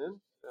component,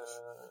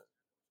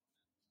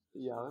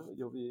 yeah,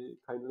 you'll be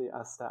kindly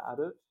asked to add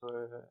it.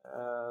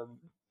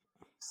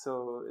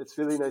 So it's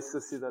really nice to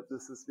see that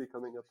this is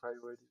becoming a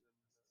priority in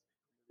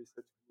the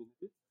research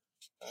community.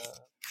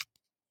 Uh,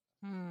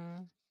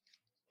 mm.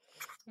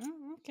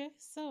 Okay,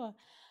 so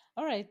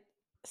all right.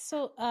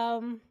 So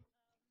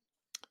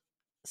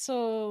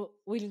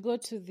we'll go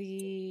to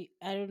the,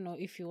 I don't know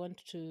if you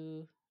want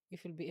to,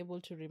 if you'll be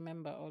able to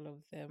remember all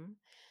of them,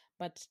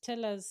 but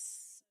tell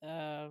us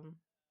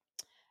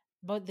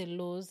about the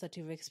lows that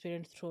you've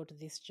experienced throughout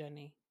this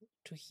journey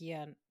to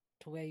here,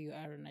 to where you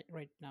are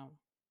right now.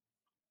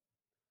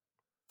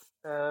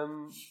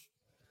 um,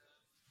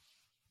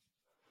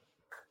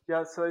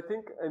 yeah, so I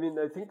think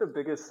the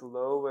biggest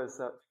low was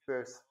the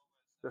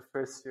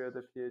first year of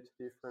the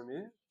PhD for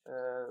me,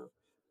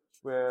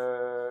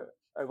 where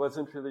I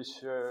wasn't really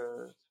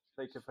sure,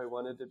 like if I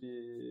wanted to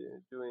be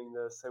doing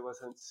this. I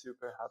wasn't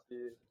super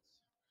happy,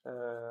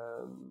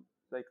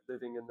 like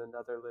living in the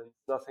Netherlands.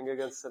 Nothing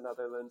against the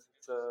Netherlands;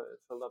 it's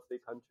a lovely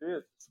country.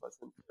 It just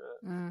wasn't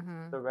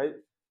Mm-hmm. the right.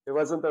 It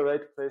wasn't the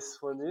right place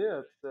for me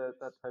at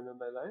that time in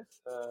my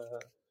life.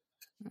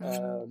 Mm,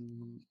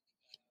 Um,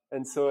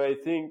 and so I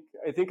think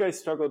I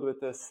struggled with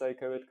this.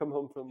 Like I would come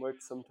home from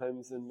work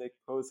sometimes and make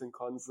pros and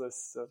cons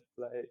lists of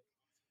like,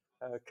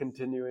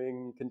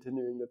 continuing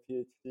the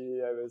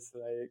PhD. I was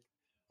like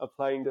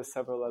applying to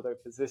several other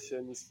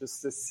positions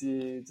just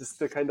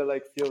to kind of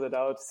like feel it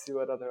out, see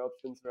what other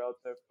options were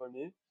out there for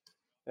me.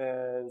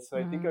 And so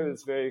I think I mm,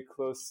 was very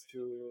close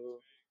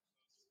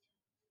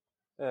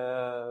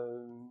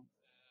um,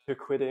 to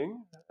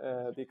quitting,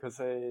 because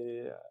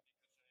I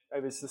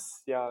was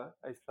just, I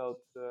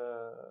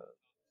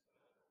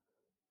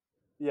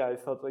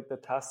felt like the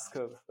task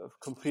of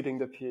completing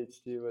the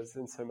PhD was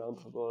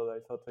insurmountable. I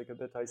felt like a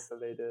bit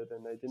isolated,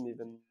 and I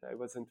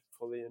wasn't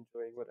fully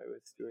enjoying what I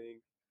was doing.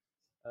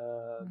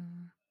 Um,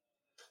 mm,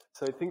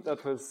 so I think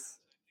that was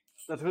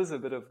a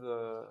bit of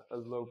a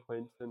low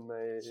point in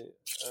my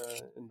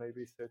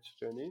research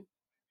journey.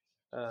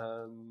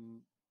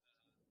 Um,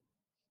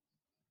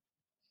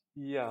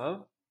 yeah,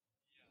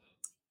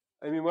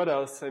 I mean, what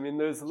else? I mean,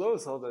 there's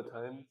lows all the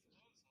time.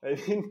 I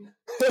mean,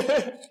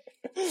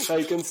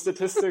 like in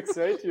statistics,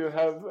 right?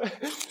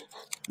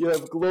 you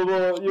have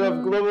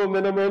global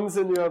minimums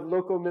and you have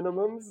local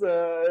minimums.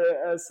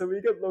 So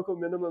we get local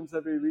minimums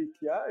every week.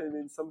 Yeah, I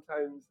mean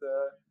sometimes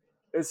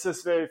it's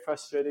just very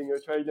frustrating. You're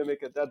trying to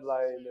make a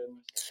deadline,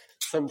 and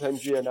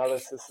sometimes the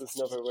analysis is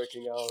never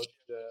working out.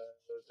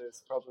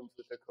 There's problems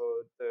with the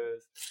code.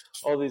 There's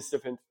all these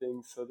different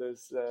things. So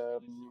there's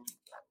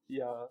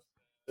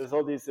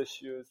all these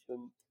issues.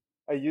 And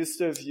I used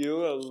to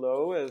view a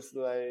low as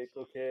like,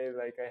 okay,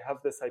 like I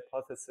have this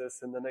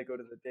hypothesis, and then I go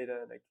to the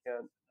data and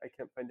I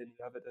can't find any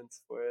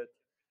evidence for it.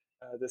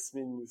 This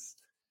means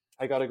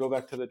I got to go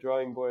back to the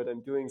drawing board.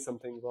 I'm doing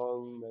something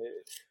wrong.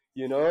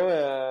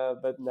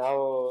 But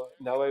now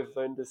I've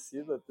learned to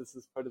see that this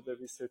is part of the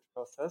research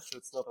process.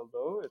 It's not a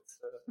low. It's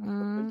a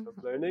point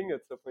of learning.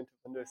 It's a point of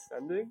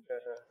understanding.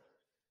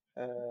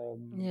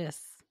 Yes.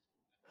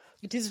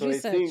 It is So I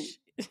think, research.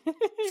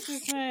 It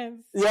is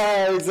science.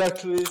 yeah,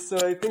 exactly. So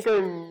I think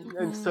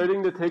I'm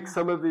starting to take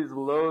some of these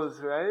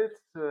lows, right?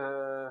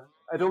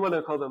 I don't want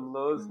to call them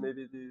lows.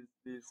 Maybe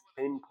these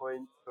pain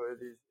points or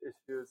these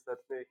issues that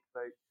make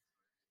like,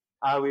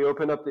 we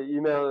open up the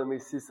email and we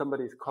see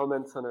somebody's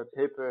comments on our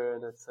paper,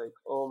 and it's like,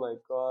 oh my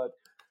god,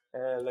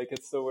 like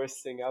it's the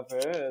worst thing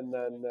ever. And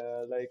then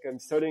like I'm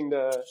starting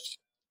to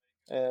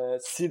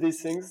see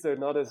these things. They're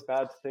not as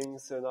bad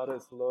things. They're not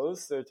as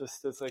lows. They're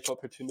just as like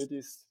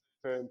opportunities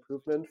for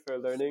improvement, for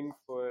learning,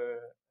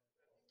 for.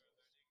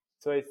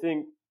 So I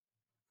think,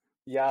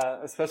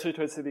 yeah, especially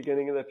towards the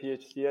beginning of the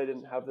PhD, I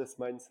didn't have this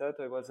mindset.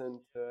 I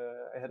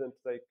hadn't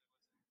like,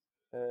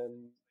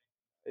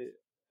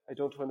 I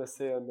don't want to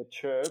say I'm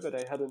mature, but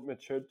I hadn't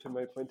matured to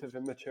my point of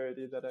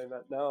immaturity that I'm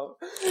at now.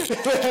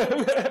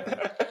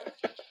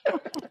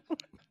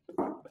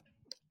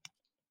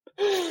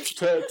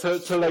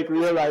 to like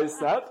realize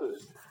that.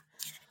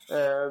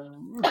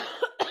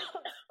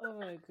 Oh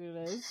my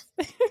goodness.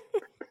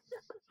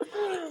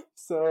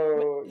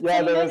 So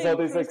yeah, there was all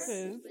these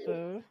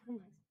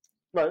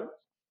right.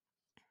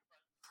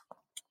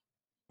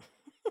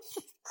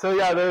 So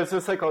yeah, there's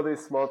just like all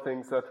these small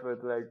things that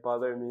would like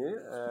bother me,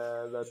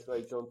 that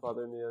like don't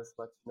bother me as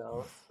much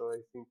now. So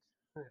I think,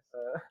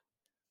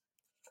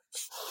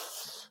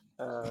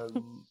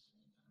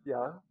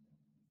 yeah,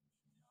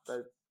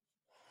 but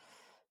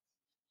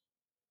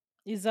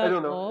Is I that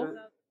don't know. all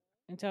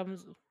in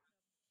terms of...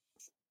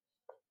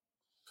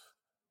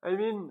 I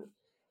mean,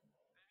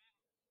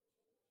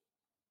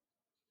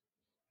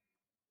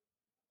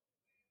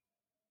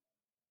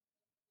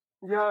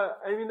 yeah,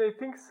 I mean, I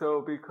think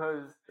so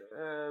because,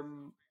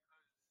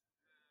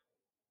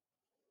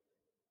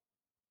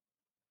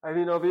 I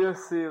mean,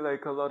 obviously,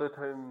 like a lot of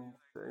times,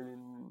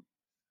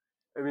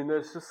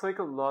 there's just like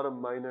a lot of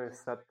minor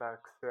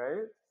setbacks,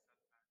 right?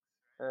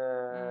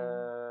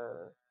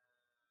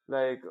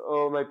 Like,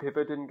 oh, my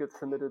paper didn't get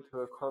submitted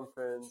to a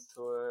conference,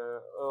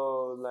 or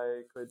oh,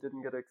 like I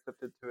didn't get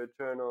accepted to a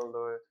journal,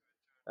 or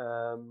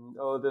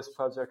oh, this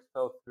project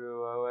fell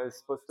through, or I was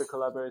supposed to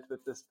collaborate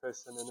with this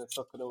person and it's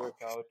not going to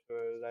work out,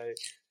 or like,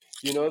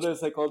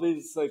 there's like all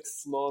these like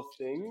small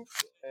things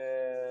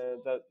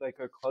that like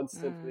are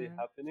constantly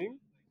happening,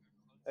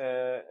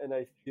 and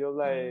I feel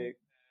like,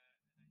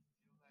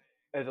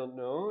 I don't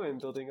know, I'm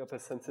building up a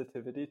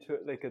sensitivity to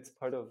it. Like it's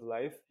part of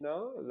life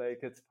now. Like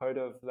it's part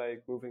of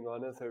like moving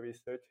on as a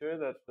researcher,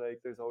 that like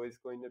there's always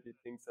going to be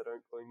things that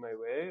aren't going my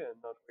way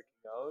and not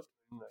working out.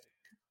 And like,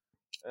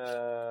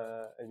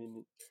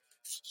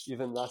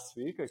 even last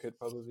week I could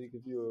probably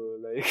give you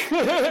like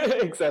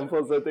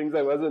examples of things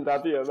I wasn't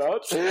happy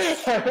about.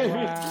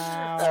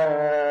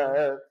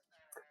 Wow.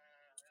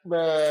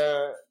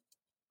 But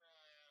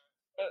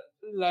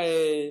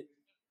like,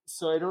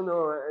 so I don't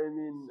know.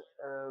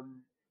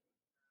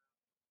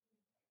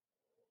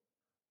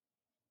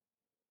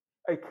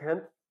 I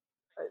can't.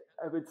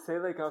 I would say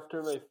like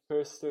after my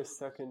first or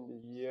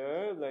second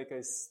year, like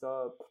I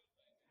stopped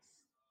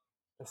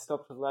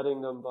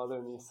letting them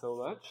bother me so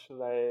much.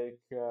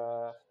 Like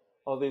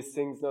all these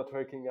things not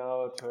working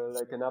out, or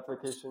like an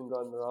application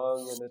gone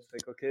wrong, and it's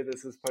like, okay,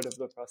 this is part of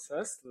the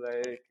process.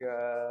 Like,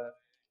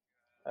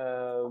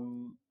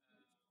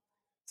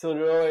 so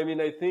no, I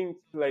mean, I think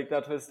like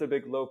that was the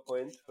big low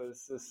point,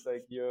 was this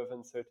like year of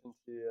uncertainty,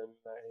 and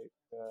like,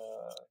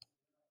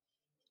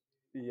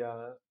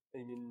 yeah, I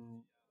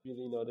mean,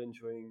 really not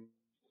enjoying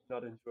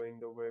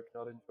the work,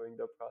 not enjoying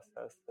the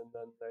process, and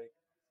then like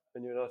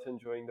when you're not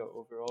enjoying the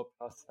overall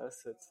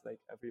process, it's like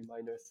every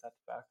minor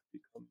setback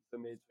becomes a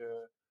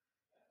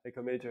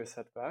major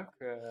setback.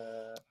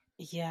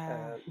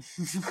 Yeah.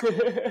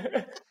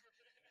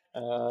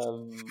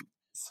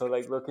 So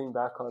like looking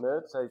back on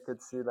it, I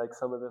could see like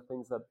some of the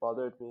things that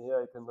bothered me here.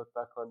 I can look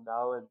back on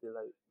now and be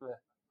like,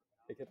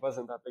 like it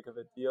wasn't that big of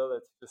a deal.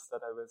 It's just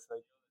that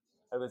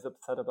I was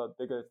upset about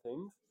bigger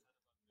things.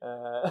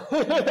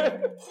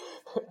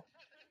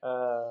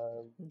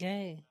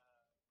 Gay.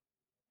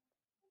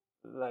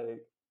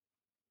 Like,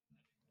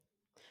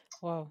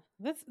 Wow.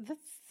 That's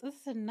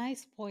a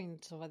nice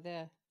point over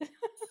there.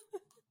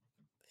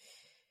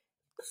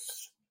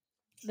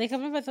 Like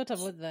I've never thought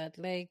about that.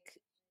 Like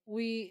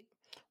we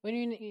when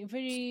you're in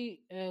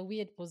very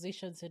weird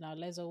positions in our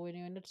lives, or when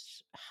you're not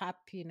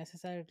happy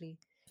necessarily,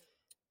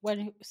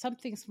 when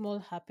something small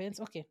happens,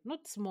 okay,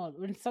 not small,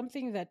 when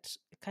something that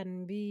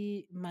can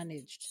be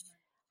managed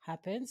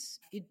happens,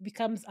 it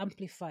becomes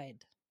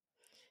amplified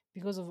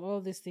because of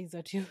all these things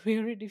that you're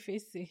already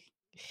facing.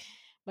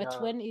 But Yeah,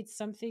 when it's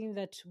something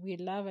that we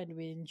love and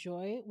we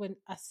enjoy, when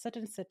a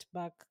certain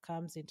setback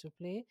comes into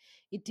play,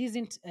 it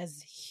isn't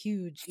as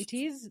huge. It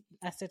is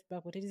a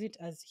setback, but it isn't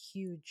as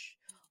huge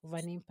of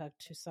an impact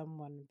to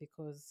someone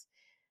because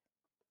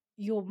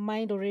your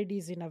mind already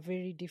is in a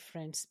very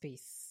different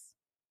space.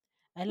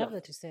 I yeah. love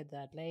that you said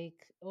that. Like,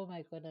 oh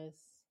my goodness.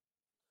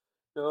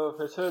 No,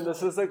 for sure. And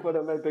this Wow, is like one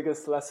of nice. my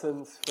biggest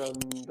lessons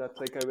from that,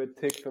 like I would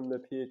take from the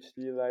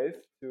PhD life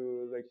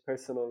to like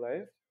personal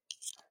life.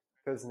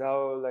 Because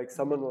now, like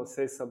someone will Mm.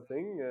 say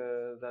something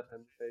that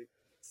I'm like,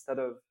 instead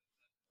of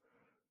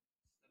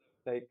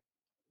like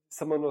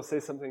someone will say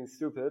something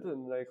stupid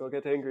and like I'll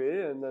get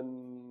angry and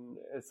then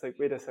it's like,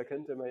 wait a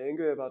second, am I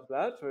angry about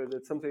that? Or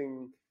did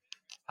something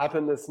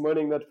happen this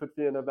morning that put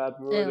me in a bad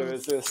mood? Or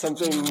is Else. there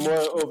something Mm.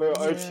 more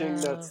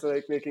overarching Yeah. that's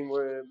like making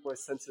more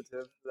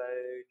sensitive?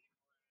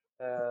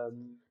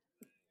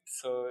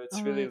 So Oh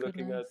it's my really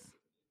looking at goodness.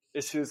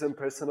 issues in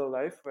personal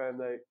life where I'm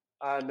like,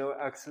 no,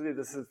 actually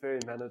this is very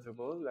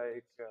manageable.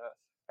 Like,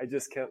 I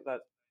just can't let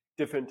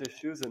different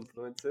issues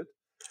influence it.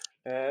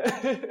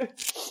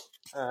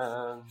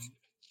 um,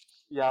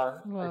 yeah,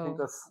 I think Wow.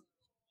 that's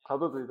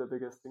probably the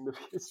biggest thing the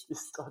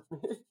PhD's taught me.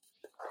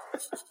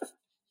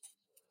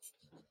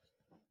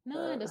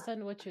 Now I Uh,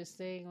 understand what you're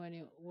saying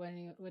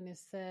when you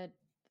said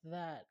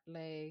that,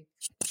 like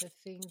the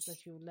things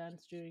that you learned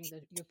during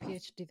your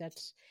PhD that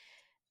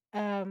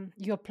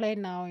you apply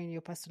now in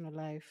your personal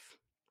life,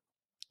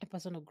 a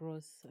personal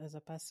growth as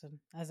a person,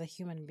 as a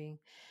human being.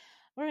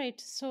 All right.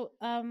 So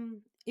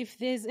if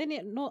there's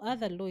any no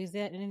other law, is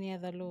there any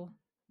other law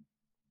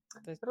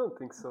that I don't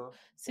think so.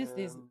 since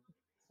there's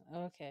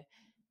okay.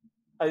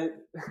 I,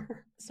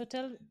 So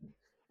tell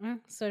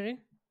sorry.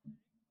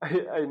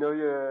 I know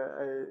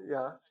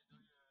yeah.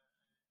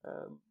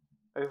 Um,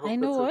 I I hope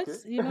know that's what? okay.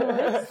 You know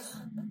what?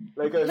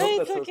 Like, I No, hope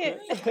it's that's okay.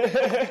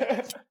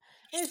 okay.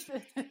 It's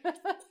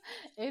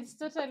it's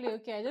totally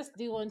okay. I just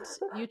do want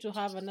you to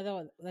have another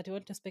one that you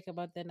want to speak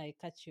about, then I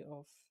cut you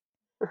off.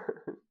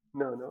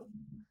 No, no.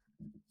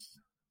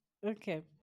 Okay.